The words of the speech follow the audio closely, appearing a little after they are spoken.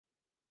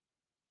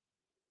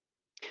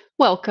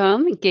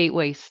Welcome,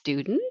 Gateway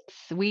students.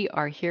 We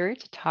are here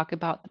to talk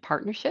about the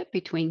partnership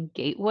between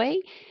Gateway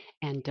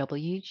and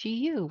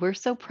WGU. We're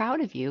so proud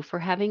of you for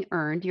having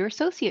earned your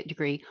associate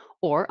degree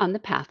or on the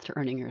path to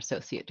earning your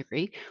associate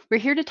degree. We're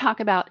here to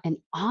talk about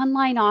an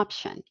online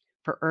option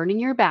for earning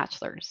your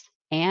bachelor's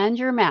and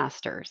your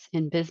master's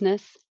in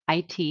business,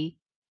 IT,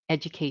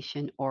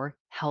 education, or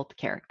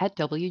healthcare at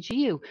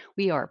WGU.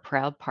 We are a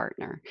proud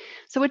partner.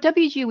 So at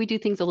WGU, we do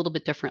things a little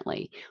bit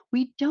differently.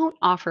 We don't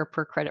offer a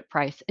per credit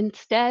price.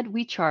 Instead,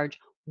 we charge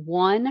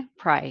one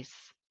price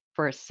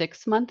for a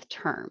 6-month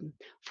term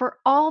for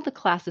all the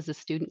classes a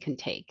student can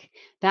take.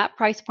 That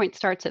price point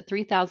starts at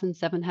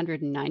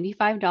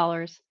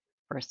 $3,795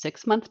 for a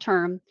 6-month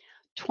term,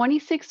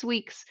 26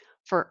 weeks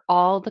for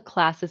all the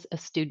classes a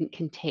student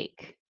can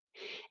take.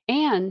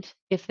 And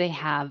if they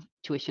have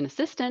tuition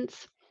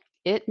assistance,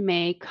 it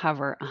may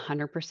cover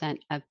 100%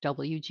 of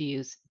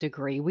WGU's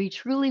degree. We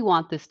truly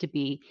want this to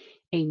be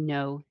a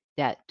no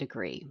debt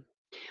degree.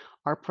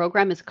 Our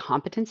program is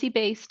competency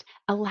based,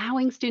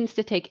 allowing students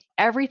to take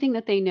everything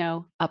that they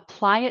know,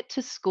 apply it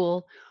to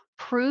school,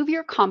 prove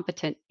you're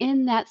competent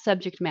in that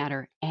subject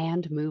matter,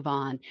 and move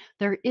on.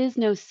 There is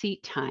no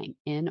seat time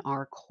in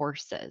our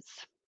courses.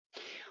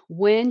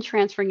 When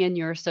transferring in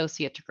your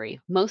associate degree,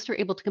 most are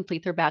able to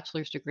complete their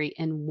bachelor's degree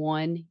in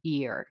 1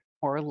 year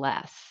or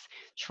less,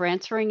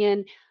 transferring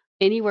in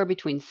anywhere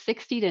between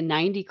 60 to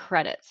 90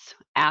 credits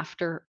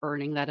after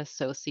earning that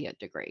associate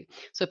degree.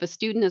 So if a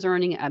student is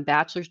earning a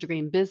bachelor's degree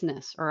in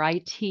business or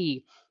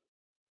IT,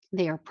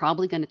 they are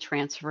probably going to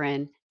transfer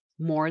in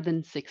more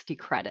than 60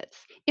 credits.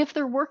 If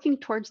they're working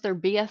towards their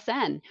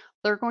BSN,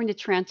 they're going to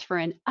transfer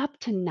in up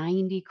to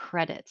 90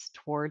 credits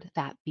toward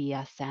that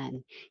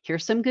BSN.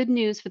 Here's some good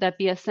news for that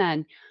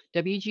BSN.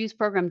 WGU's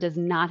program does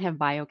not have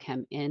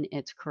biochem in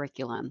its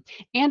curriculum.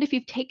 And if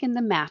you've taken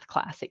the math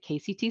class at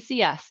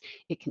KCTCS,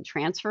 it can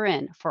transfer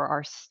in for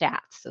our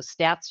stats. So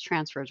stats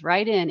transfers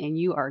right in and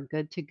you are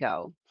good to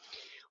go.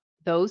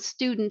 Those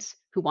students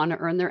who want to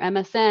earn their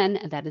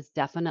MSN, that is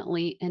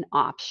definitely an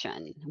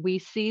option. We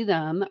see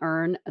them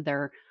earn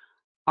their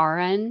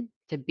RN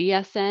to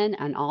BSN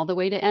and all the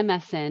way to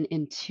MSN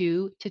in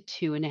 2 to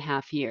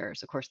 2.5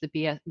 years. Of course, the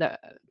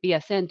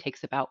BSN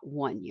takes about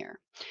 1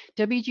 year.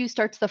 WGU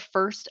starts the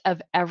first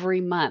of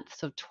every month,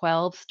 so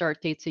 12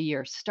 start dates a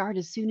year. Start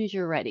as soon as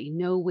you're ready.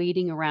 No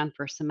waiting around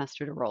for a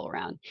semester to roll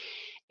around.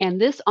 And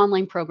this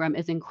online program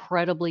is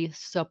incredibly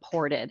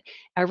supported.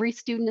 Every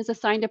student is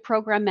assigned a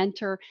program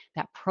mentor.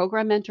 That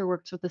program mentor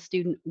works with the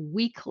student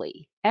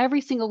weekly,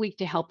 every single week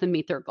to help them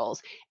meet their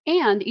goals.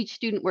 And each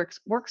student works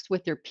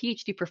with their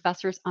PhD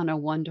professors on a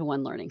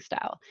one-to-one learning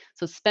style.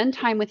 So spend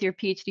time with your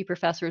PhD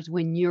professors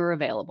when you're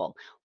available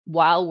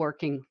while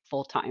working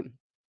full time.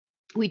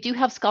 We do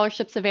have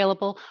scholarships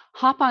available.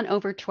 Hop on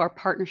over to our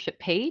partnership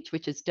page,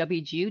 which is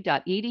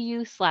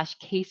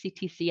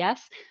wgu.edu/KCTCS,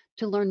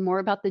 to learn more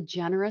about the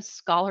generous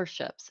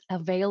scholarships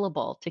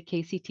available to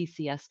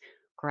KCTCS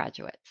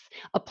graduates.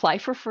 Apply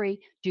for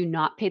free. Do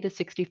not pay the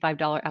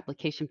 $65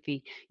 application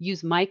fee.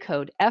 Use my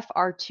code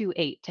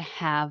FR28 to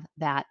have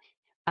that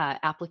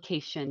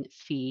application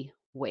fee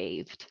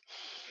waived.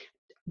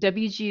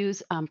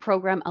 WGU's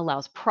program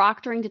allows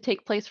proctoring to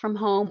take place from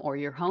home or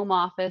your home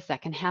office.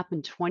 That can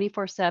happen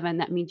 24/7.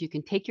 That means you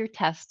can take your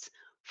tests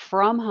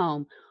from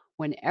home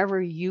whenever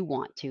you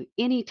want to,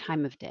 any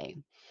time of day.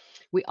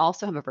 We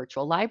also have a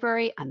virtual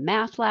library, a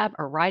math lab,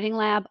 a writing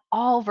lab,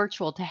 all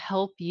virtual to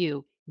help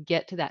you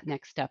get to that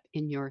next step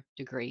in your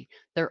degree.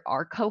 There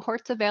are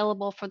cohorts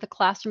available for the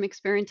classroom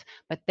experience,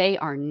 but they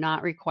are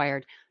not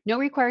required. No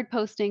required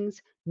postings,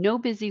 no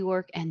busy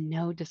work, and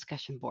no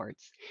discussion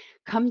boards.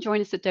 Come join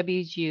us at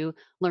WGU.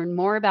 Learn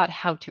more about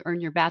how to earn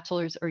your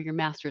bachelor's or your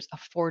master's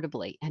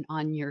affordably and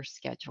on your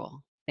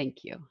schedule.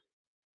 Thank you.